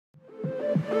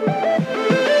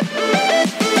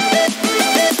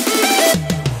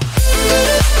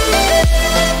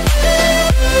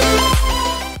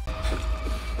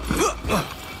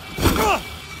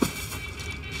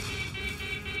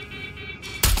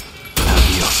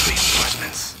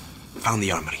Found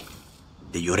the armory.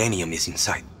 The uranium is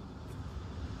inside.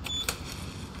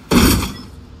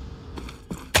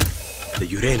 The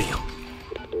uranium.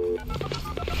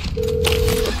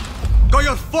 Got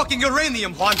your fucking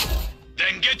uranium, Juan!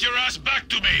 Then get your ass back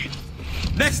to me!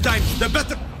 Next time, the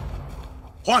better...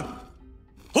 Juan!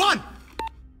 Juan!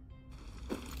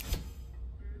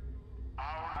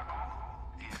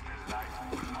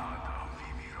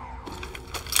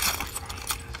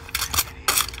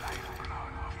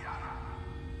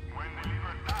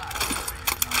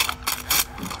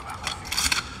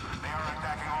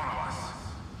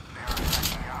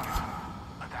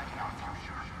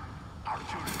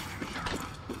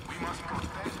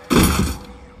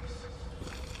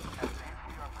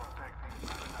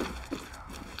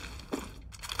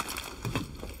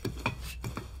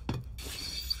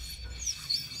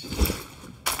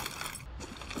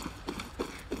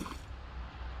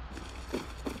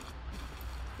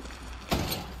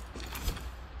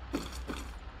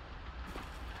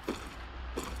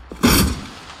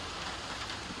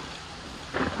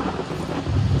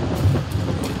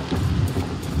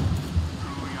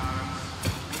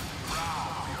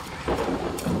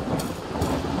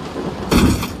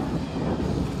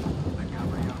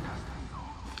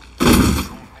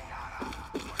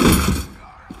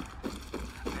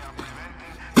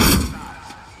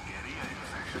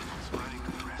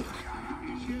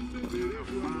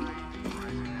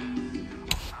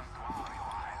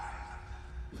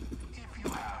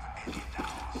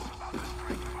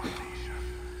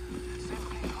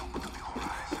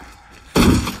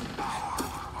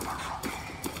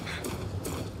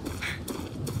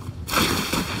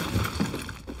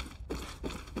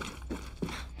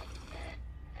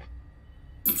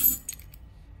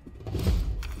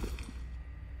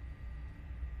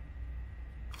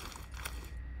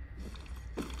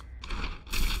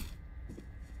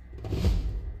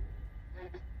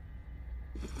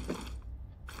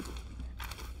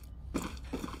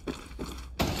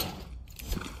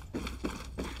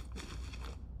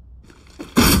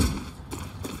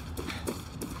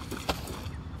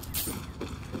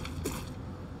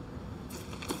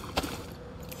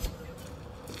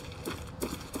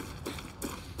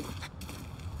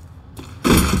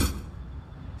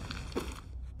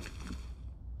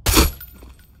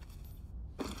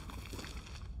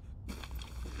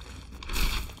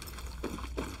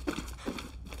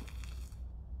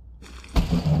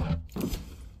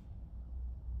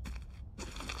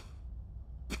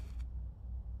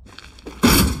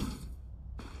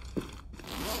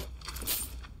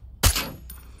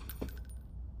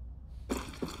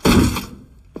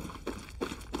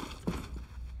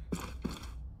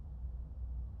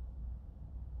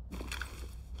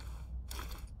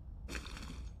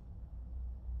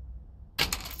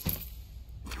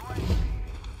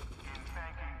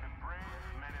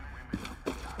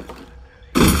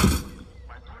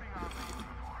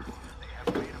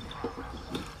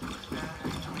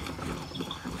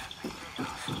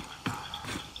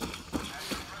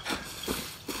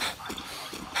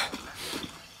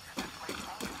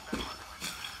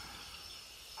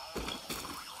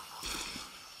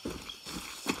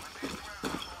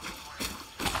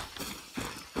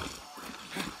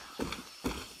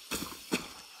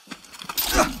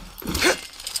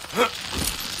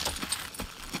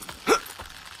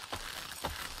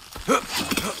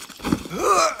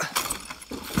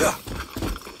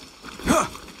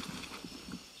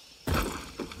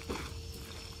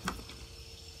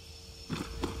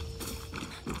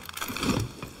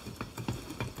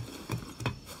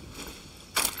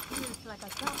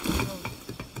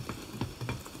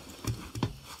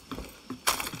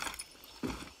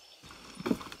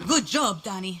 Good job,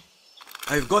 Danny.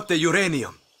 I've got the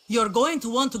uranium. You're going to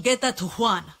want to get that to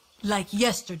Juan, like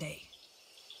yesterday.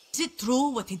 Is it true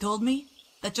what he told me?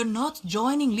 That you're not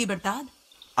joining Libertad?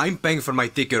 I'm paying for my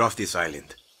ticket off this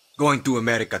island. Going to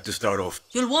America to start off.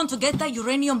 You'll want to get that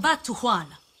uranium back to Juan.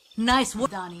 Nice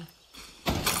work, Danny.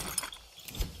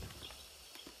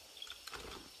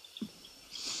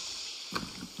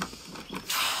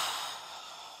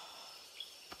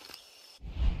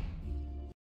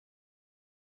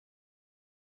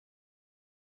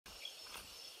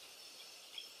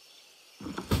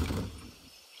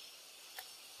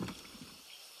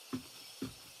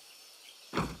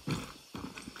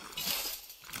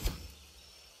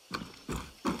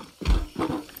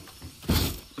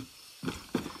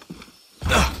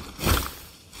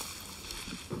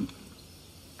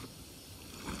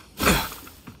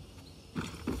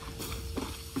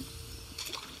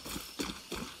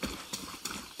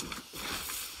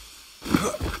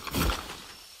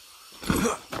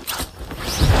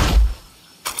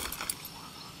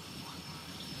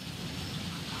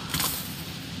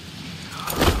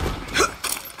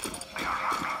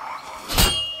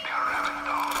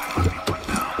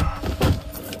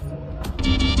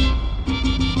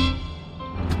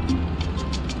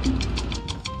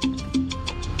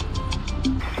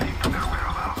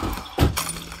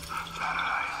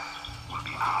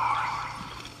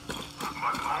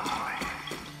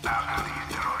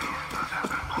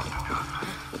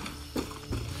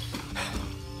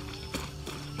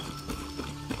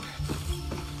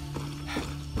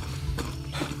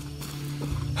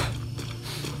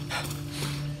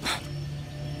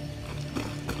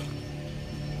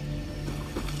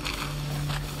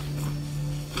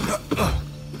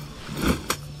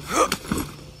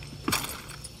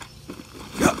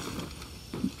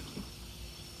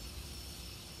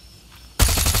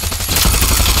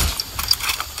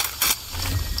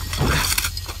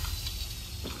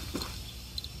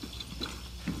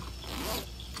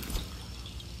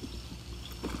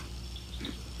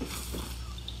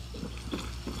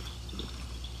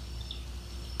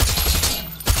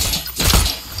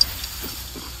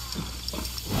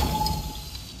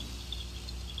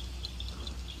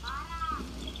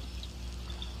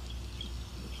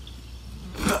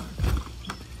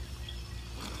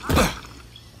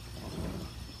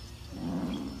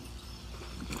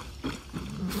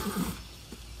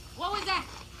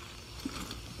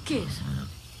 ¿Qué es?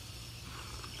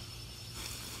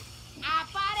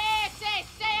 ¡Aparece,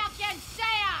 sea quien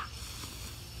sea!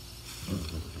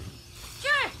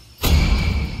 ¿Qué?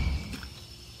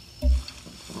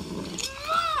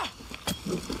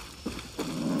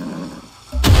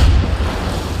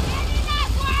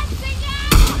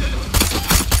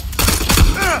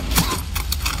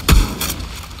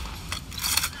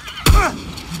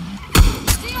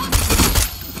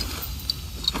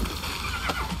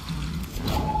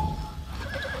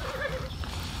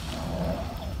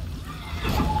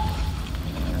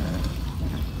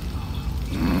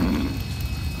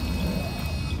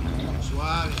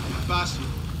 Suave, despacio.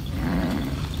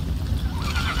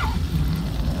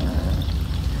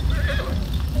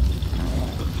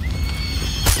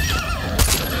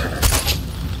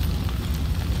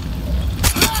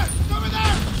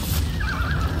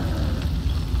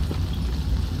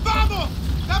 ¡Vamos!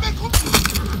 ¡Dame con...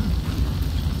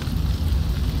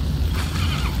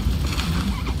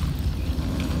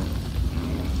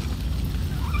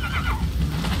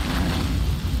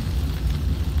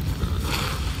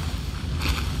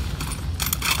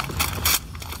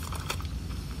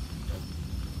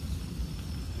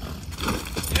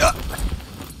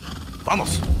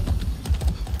 Vamos.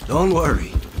 Don't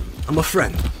worry. I'm a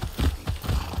friend.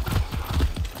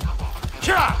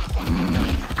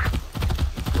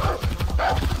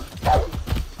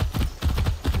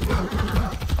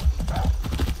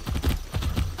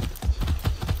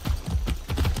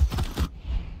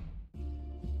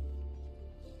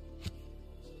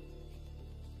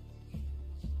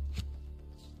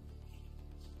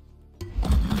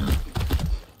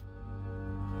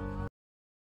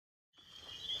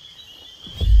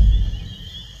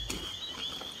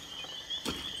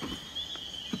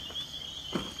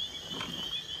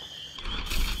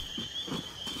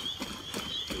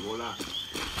 Hola.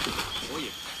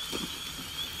 Oye.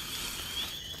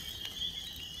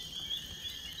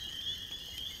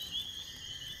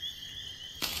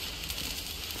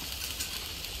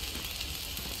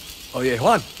 Oye,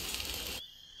 Juan.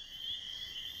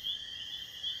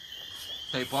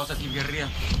 Stay positive, guerrilla.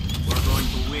 We're going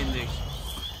to win this.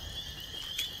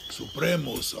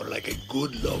 Supremos are like a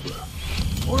good lover.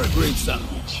 Or a great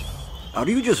sandwich. Are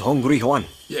you just hungry, Juan?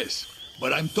 Yes,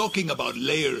 but I'm talking about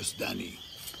layers, Danny.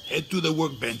 Head to the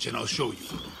workbench and I'll show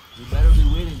you. You better be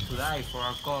willing to die for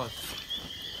our cause.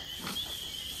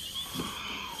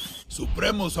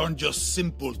 Supremos aren't just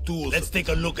simple tools. Let's take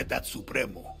a look at that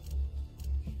Supremo.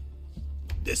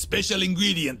 The special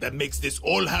ingredient that makes this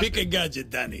all happen. Pick a gadget,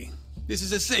 Danny. This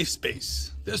is a safe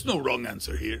space. There's no wrong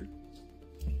answer here.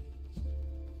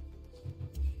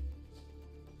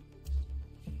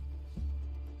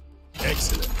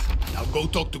 Excellent. Now go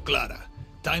talk to Clara.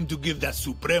 Time to give that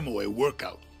Supremo a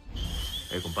workout.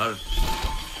 Hey, compadre.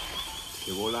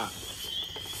 Que bola.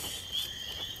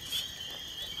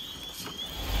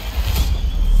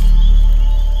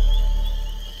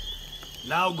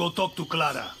 Now go talk to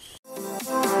Clara.